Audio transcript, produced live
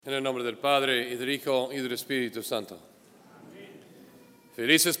En el nombre del Padre, y del Hijo, y del Espíritu Santo.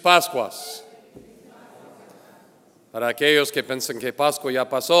 Felices Pascuas. Para aquellos que piensan que Pascua ya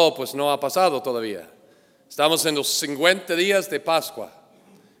pasó, pues no ha pasado todavía. Estamos en los 50 días de Pascua.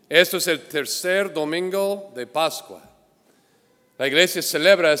 Esto es el tercer domingo de Pascua. La iglesia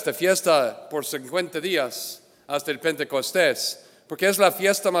celebra esta fiesta por 50 días hasta el Pentecostés, porque es la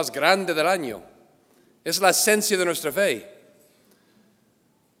fiesta más grande del año. Es la esencia de nuestra fe.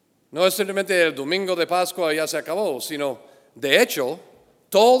 No es simplemente el domingo de Pascua ya se acabó, sino, de hecho,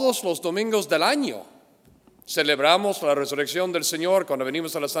 todos los domingos del año celebramos la resurrección del Señor cuando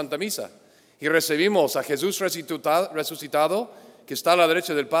venimos a la Santa Misa y recibimos a Jesús resucitado, que está a la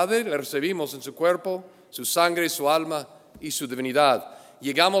derecha del Padre, le recibimos en su cuerpo, su sangre, su alma y su divinidad.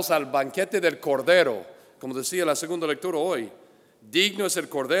 Llegamos al banquete del Cordero, como decía la segunda lectura hoy. Digno es el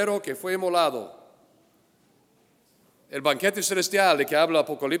Cordero que fue inmolado. El banquete celestial de que habla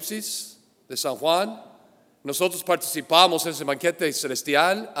Apocalipsis de San Juan, nosotros participamos en ese banquete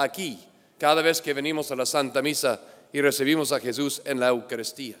celestial aquí, cada vez que venimos a la Santa Misa y recibimos a Jesús en la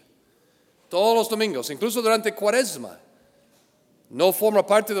Eucaristía. Todos los domingos, incluso durante Cuaresma, no forma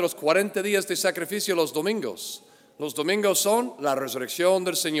parte de los 40 días de sacrificio los domingos. Los domingos son la resurrección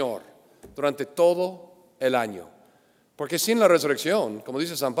del Señor durante todo el año. Porque sin la resurrección, como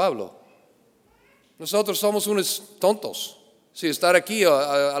dice San Pablo, nosotros somos unos tontos. Si estar aquí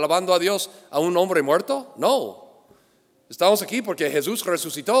alabando a Dios a un hombre muerto, no. Estamos aquí porque Jesús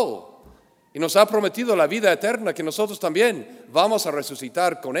resucitó y nos ha prometido la vida eterna, que nosotros también vamos a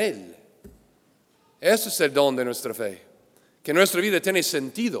resucitar con Él. Ese es el don de nuestra fe, que nuestra vida tiene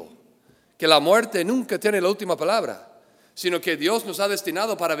sentido, que la muerte nunca tiene la última palabra, sino que Dios nos ha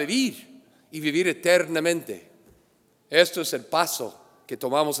destinado para vivir y vivir eternamente. Esto es el paso que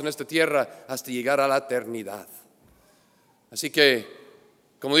tomamos en esta tierra hasta llegar a la eternidad. Así que,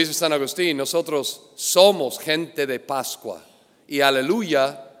 como dice San Agustín, nosotros somos gente de Pascua y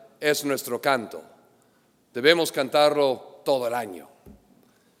aleluya es nuestro canto. Debemos cantarlo todo el año.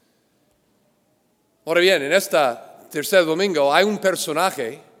 Ahora bien, en este tercer domingo hay un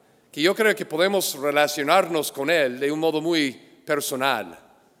personaje que yo creo que podemos relacionarnos con él de un modo muy personal.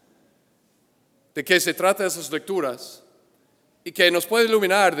 ¿De qué se trata esas lecturas? Y que nos puede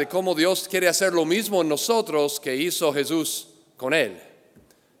iluminar de cómo Dios quiere hacer lo mismo en nosotros que hizo Jesús con Él.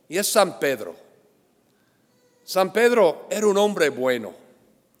 Y es San Pedro. San Pedro era un hombre bueno,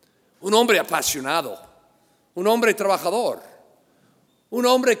 un hombre apasionado, un hombre trabajador, un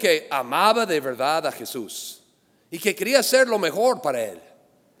hombre que amaba de verdad a Jesús y que quería hacer lo mejor para Él.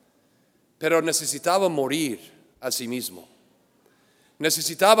 Pero necesitaba morir a sí mismo.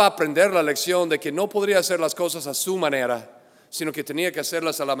 Necesitaba aprender la lección de que no podría hacer las cosas a su manera, sino que tenía que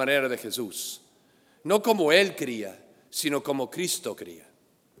hacerlas a la manera de Jesús. No como Él quería, sino como Cristo quería.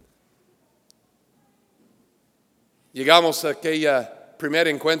 Llegamos a aquel primer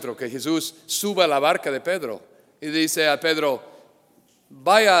encuentro que Jesús sube a la barca de Pedro y dice a Pedro,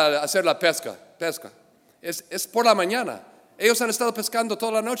 vaya a hacer la pesca. Es por la mañana. Ellos han estado pescando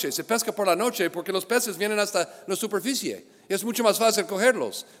toda la noche. Se pesca por la noche porque los peces vienen hasta la superficie. Y es mucho más fácil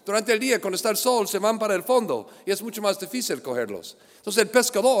cogerlos. Durante el día, cuando está el sol, se van para el fondo y es mucho más difícil cogerlos. Entonces el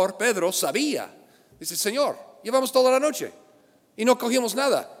pescador, Pedro, sabía. Dice, Señor, llevamos toda la noche y no cogimos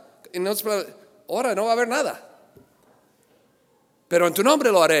nada. Ahora no va a haber nada. Pero en tu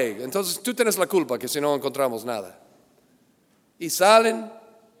nombre lo haré. Entonces tú tienes la culpa que si no encontramos nada. Y salen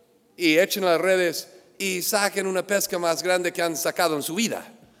y echan las redes y sacan una pesca más grande que han sacado en su vida.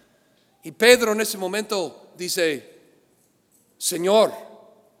 Y Pedro en ese momento dice, Señor,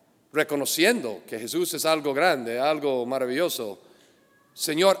 reconociendo que Jesús es algo grande, algo maravilloso,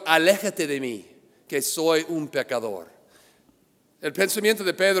 Señor, aléjate de mí, que soy un pecador. El pensamiento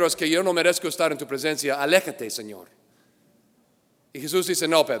de Pedro es que yo no merezco estar en tu presencia, aléjate, Señor. Y Jesús dice,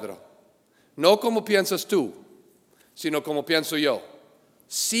 no, Pedro, no como piensas tú, sino como pienso yo.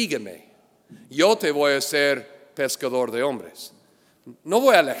 Sígueme, yo te voy a hacer pescador de hombres. No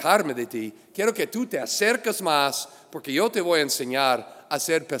voy a alejarme de ti, quiero que tú te acerques más, porque yo te voy a enseñar a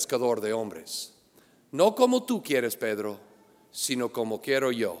ser pescador de hombres. No como tú quieres, Pedro, sino como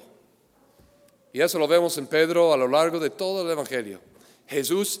quiero yo. Y eso lo vemos en Pedro a lo largo de todo el Evangelio.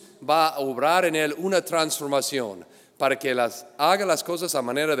 Jesús va a obrar en él una transformación para que haga las cosas a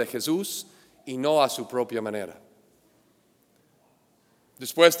manera de Jesús y no a su propia manera.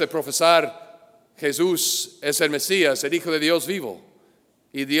 Después de profesar, Jesús es el Mesías, el Hijo de Dios vivo.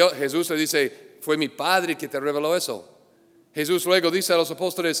 Y Jesús le dice, fue mi Padre que te reveló eso. Jesús luego dice a los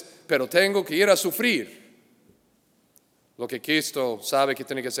apóstoles, pero tengo que ir a sufrir lo que Cristo sabe que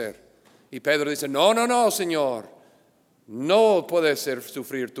tiene que hacer. Y Pedro dice, no, Señor, No puedes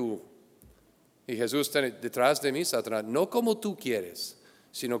sufrir tú. Y Jesús está detrás de mí, Satanás, no como tú quieres,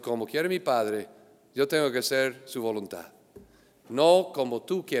 sino como quiere mi Padre, yo tengo que hacer su voluntad. No como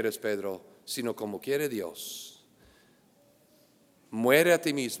tú quieres, Pedro, sino como quiere Dios. Muere a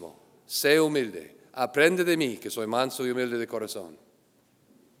ti mismo, sé humilde, aprende de mí, que soy manso y humilde de corazón.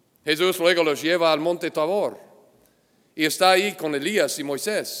 Jesús luego los lleva al monte Tabor y está ahí con Elías y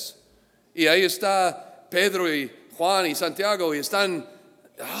Moisés. Y ahí está Pedro y Juan y Santiago y están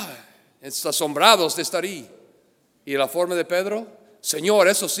asombrados de estar ahí. Y la forma de Pedro, Señor,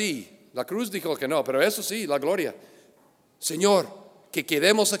 eso sí, la cruz dijo que no, pero eso sí, la gloria. Señor, que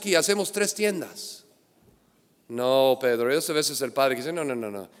quedemos aquí, hacemos 3 tiendas. No, Pedro, eso a veces el padre que dice, no,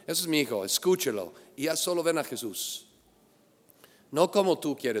 eso es mi hijo, escúchelo. Y ya solo ven a Jesús. No como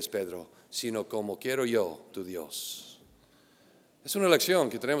tú quieres, Pedro, sino como quiero yo, tu Dios. Es una lección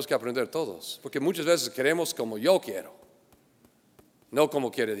que tenemos que aprender todos, porque muchas veces queremos como yo quiero, no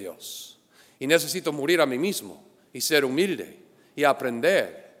como quiere Dios. Y necesito morir a mí mismo y ser humilde y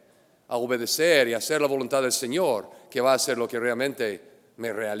aprender a obedecer y hacer la voluntad del Señor, que va a ser lo que realmente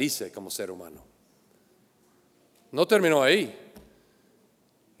me realice como ser humano. No terminó ahí.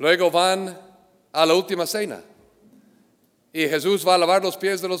 Luego van a la última cena y Jesús va a lavar los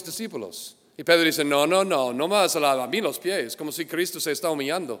pies de los discípulos. Y Pedro dice, no me vas a lavar a mí los pies, como si Cristo se está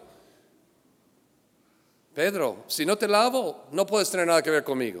humillando. Pedro, si no te lavo, no puedes tener nada que ver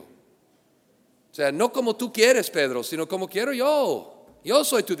conmigo. O sea, no como tú quieres, Pedro, sino como quiero yo. Yo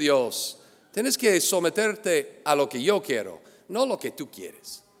soy tu Dios. Tienes que someterte a lo que yo quiero, no lo que tú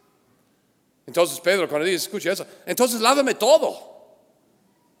quieres. Entonces Pedro, cuando dice, escucha eso, entonces lávame todo.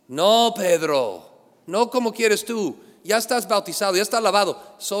 No, Pedro, no como quieres tú. Ya estás bautizado, ya estás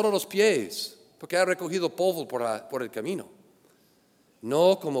lavado, solo los pies, porque has recogido polvo por el camino.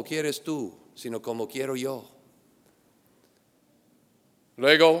 No como quieres tú, sino como quiero yo.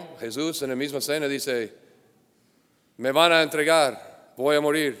 Luego Jesús en la misma cena dice, me van a entregar, voy a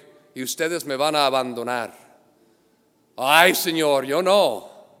morir y ustedes me van a abandonar. Ay, Señor, yo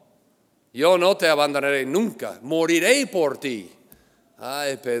no te abandonaré nunca, moriré por ti.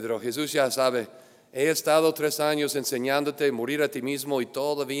 Ay, Pedro, Jesús ya sabe, he estado 3 años enseñándote a morir a ti mismo y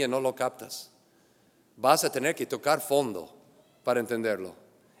todavía no lo captas. Vas a tener que tocar fondo para entenderlo.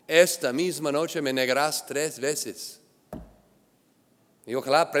 Esta misma noche me negarás 3 veces. Y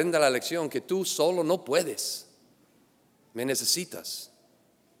ojalá aprenda la lección que tú solo no puedes. Me necesitas.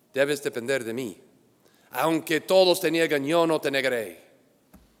 Debes depender de mí. Aunque todos te nieguen, yo no te negaré.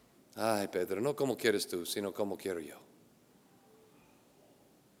 Ay, Pedro, no como quieres tú, sino como quiero yo.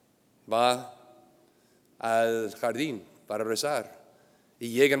 Va al jardín para rezar y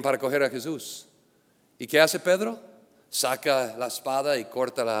llegan para coger a Jesús. ¿Y qué hace Pedro? Saca la espada y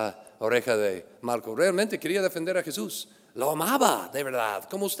corta la oreja de Malco. Realmente quería defender a Jesús. Lo amaba, de verdad,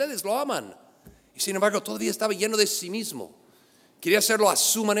 como ustedes lo aman. Y sin embargo, todavía estaba lleno de sí mismo. Quería hacerlo a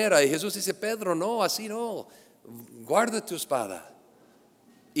su manera. Y Jesús dice, Pedro, no, así no. Guarda tu espada.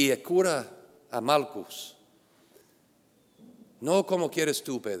 Y cura a Malcus. No como quieres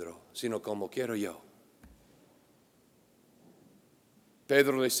tú, Pedro, sino como quiero yo.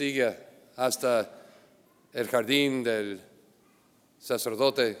 Pedro le sigue hasta el jardín del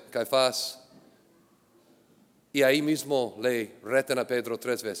sacerdote Caifás. Y ahí mismo le retan a Pedro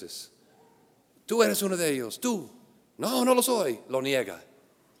 3 veces. Tú eres uno de ellos, tú. No lo soy. Lo niega,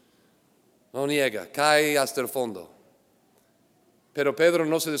 cae hasta el fondo. Pero Pedro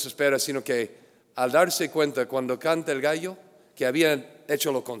no se desespera, sino que al darse cuenta cuando canta el gallo que habían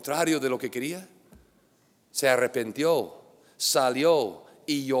hecho lo contrario de lo que quería, se arrepintió, salió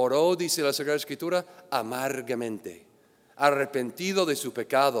y lloró, dice la Sagrada Escritura, amargamente, arrepentido de su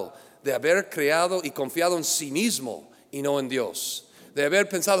pecado, de haber creado y confiado en sí mismo y no en Dios, de haber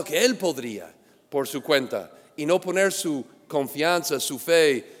pensado que él podría por su cuenta y no poner su confianza, su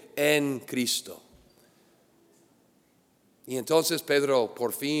fe en Cristo. Y entonces Pedro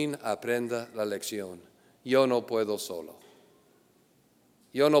por fin aprende la lección. Yo no puedo solo.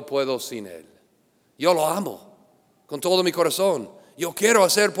 Yo no puedo sin él. Yo lo amo con todo mi corazón. Yo quiero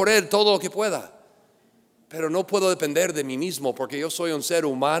hacer por él todo lo que pueda. Pero no puedo depender de mí mismo porque yo soy un ser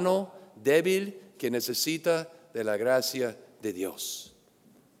humano débil que necesita de la gracia de Dios.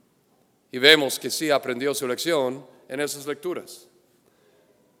 Y vemos que sí aprendió su lección en esas lecturas.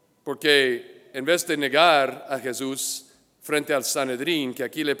 Porque en vez de negar a Jesús frente al Sanedrín, que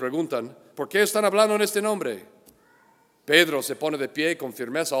aquí le preguntan, ¿por qué están hablando en este nombre? Pedro se pone de pie con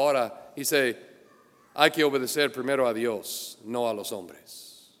firmeza ahora y dice, hay que obedecer primero a Dios, no a los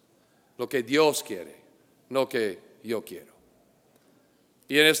hombres. Lo que Dios quiere, no que yo quiero.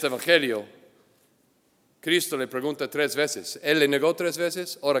 Y en este evangelio Cristo le pregunta 3 veces. Él le negó 3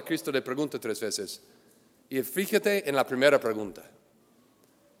 veces, ahora Cristo le pregunta 3 veces. Y fíjate en la primera pregunta.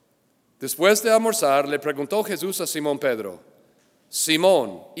 Después de almorzar, le preguntó Jesús a Simón Pedro: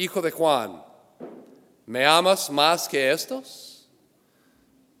 Simón, hijo de Juan, ¿me amas más que estos?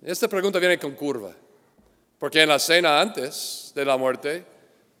 Esta pregunta viene con curva, porque en la cena antes de la muerte,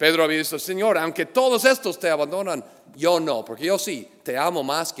 Pedro había dicho: Señor, aunque todos estos te abandonan, yo no, porque yo sí, te amo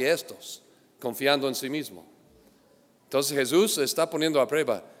más que estos, confiando en sí mismo. Entonces Jesús está poniendo a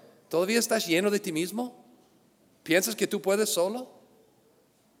prueba: ¿todavía estás lleno de ti mismo? ¿Piensas que tú puedes solo?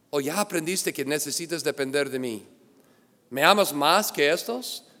 ¿O ya aprendiste que necesitas depender de mí? ¿Me amas más que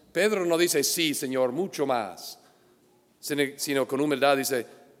estos? Pedro no dice: sí, Señor, mucho más, sino con humildad dice: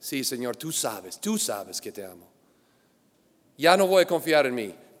 sí, Señor, tú sabes que te amo. Ya no voy a confiar en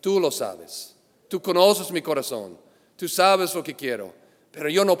mí, tú lo sabes. Tú conoces mi corazón, tú sabes lo que quiero, pero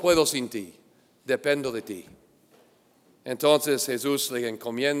yo no puedo sin ti, dependo de ti. Entonces Jesús le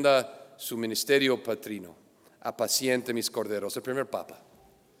encomienda su ministerio patrino: apaciente mis corderos, el primer papa.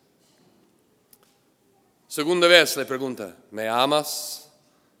 Segunda vez le pregunta: ¿me amas?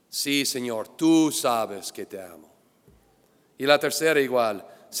 Sí, Señor, tú sabes que te amo. Y la tercera igual: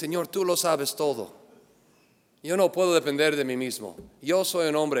 Señor, tú lo sabes todo. Yo no puedo depender de mí mismo. Yo soy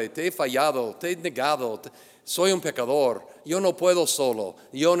un hombre, te he fallado, te he negado, soy un pecador. Yo no puedo solo,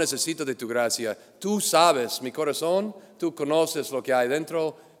 yo necesito de tu gracia. Tú sabes mi corazón, tú conoces lo que hay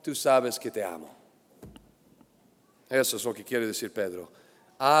dentro, tú sabes que te amo. Eso es lo que quiere decir Pedro.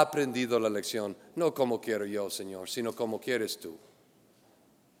 Ha aprendido la lección, no como quiero yo, Señor, sino como quieres tú.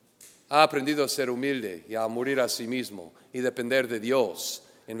 Ha aprendido a ser humilde y a morir a sí mismo y depender de Dios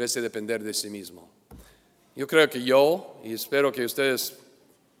en vez de depender de sí mismo. Yo creo que yo, y espero que ustedes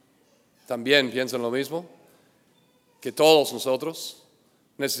también piensen lo mismo, que todos nosotros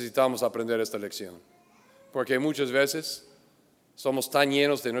necesitamos aprender esta lección. Porque muchas veces somos tan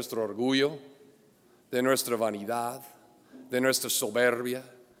llenos de nuestro orgullo, de nuestra vanidad, de nuestra soberbia,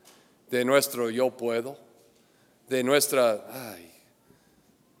 de nuestro yo puedo, de nuestra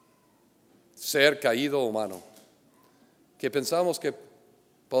ser caído humano, que pensamos que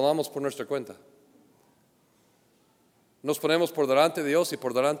podamos por nuestra cuenta. Nos ponemos por delante de Dios y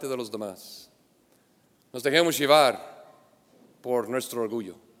por delante de los demás. Nos dejamos llevar por nuestro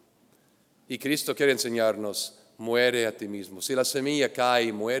orgullo. Y Cristo quiere enseñarnos: muere a ti mismo. Si la semilla cae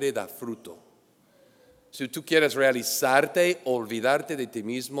y muere, da fruto. Si tú quieres realizarte, olvidarte de ti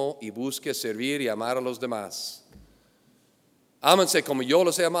mismo y busques servir y amar a los demás. Ámense como yo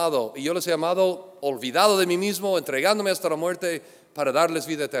los he amado, y yo los he amado olvidado de mí mismo, entregándome hasta la muerte para darles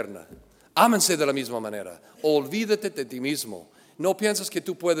vida eterna. Ámense de la misma manera. Olvídate de ti mismo. No pienses que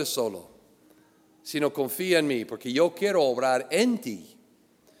tú puedes solo, sino confía en mí, porque yo quiero obrar en ti.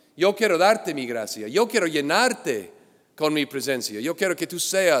 Yo quiero darte mi gracia. Yo quiero llenarte con mi presencia. Yo quiero que tú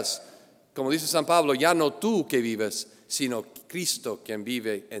seas, como dice San Pablo, ya no tú que vives, sino Cristo quien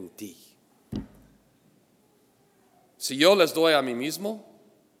vive en ti. Si yo les doy a mí mismo,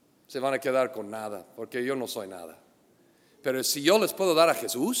 se van a quedar con nada, porque yo no soy nada. Pero si yo les puedo dar a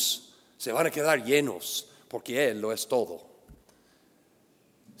Jesús, se van a quedar llenos, porque Él lo es todo.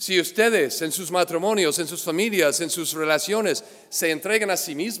 Si ustedes en sus matrimonios, en sus familias, en sus relaciones se entregan a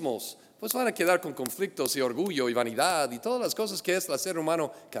sí mismos, pues van a quedar con conflictos y orgullo y vanidad y todas las cosas que es el ser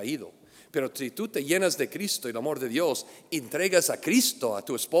humano caído. Pero si tú te llenas de Cristo y el amor de Dios, entregas a Cristo, a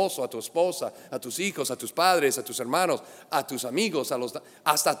tu esposo, a tu esposa, a tus hijos, a tus padres, a tus hermanos, a tus amigos,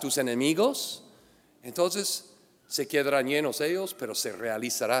 hasta a tus enemigos, entonces se quedarán llenos ellos, pero se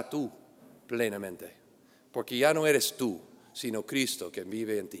realizará tú plenamente. Porque ya no eres tú, sino Cristo que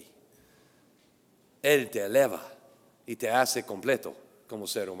vive en ti. Él te eleva y te hace completo como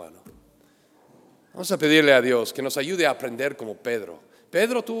ser humano. Vamos a pedirle a Dios que nos ayude a aprender como Pedro.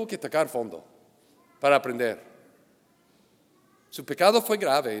 Pedro tuvo que tocar fondo para aprender. Su pecado fue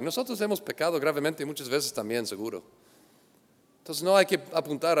grave y nosotros hemos pecado gravemente muchas veces también, seguro. Entonces no hay que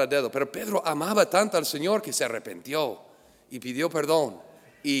apuntar al dedo, pero Pedro amaba tanto al Señor que se arrepintió y pidió perdón.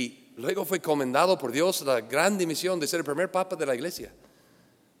 Y luego fue comendado por Dios la grande misión de ser el primer papa de la iglesia,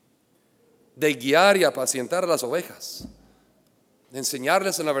 de guiar y apacientar a las ovejas, de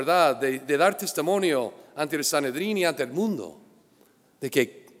enseñarles en la verdad, de dar testimonio ante el Sanedrín y ante el mundo de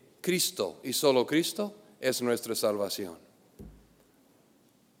que Cristo y solo Cristo es nuestra salvación.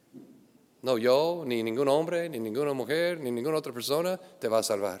 No yo, ni ningún hombre, ni ninguna mujer, ni ninguna otra persona te va a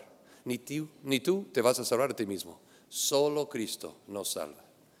salvar. Ni tú te vas a salvar a ti mismo. Solo Cristo nos salva.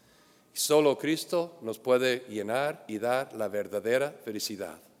 Solo Cristo nos puede llenar y dar la verdadera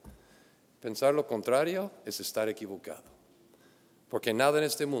felicidad. Pensar lo contrario es estar equivocado. Porque nada en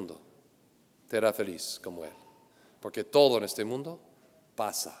este mundo te hará feliz como Él. Porque todo en este mundo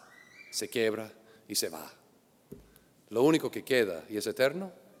pasa, se quiebra y se va. Lo único que queda y es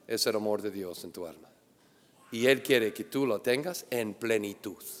eterno es el amor de Dios en tu alma. Y Él quiere que tú lo tengas en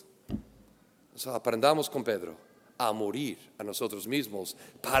plenitud. Aprendamos con Pedro a morir a nosotros mismos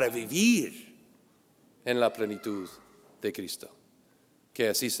para vivir en la plenitud de Cristo. Que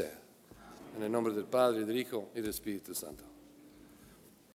así sea. En el nombre del Padre, del Hijo y del Espíritu Santo.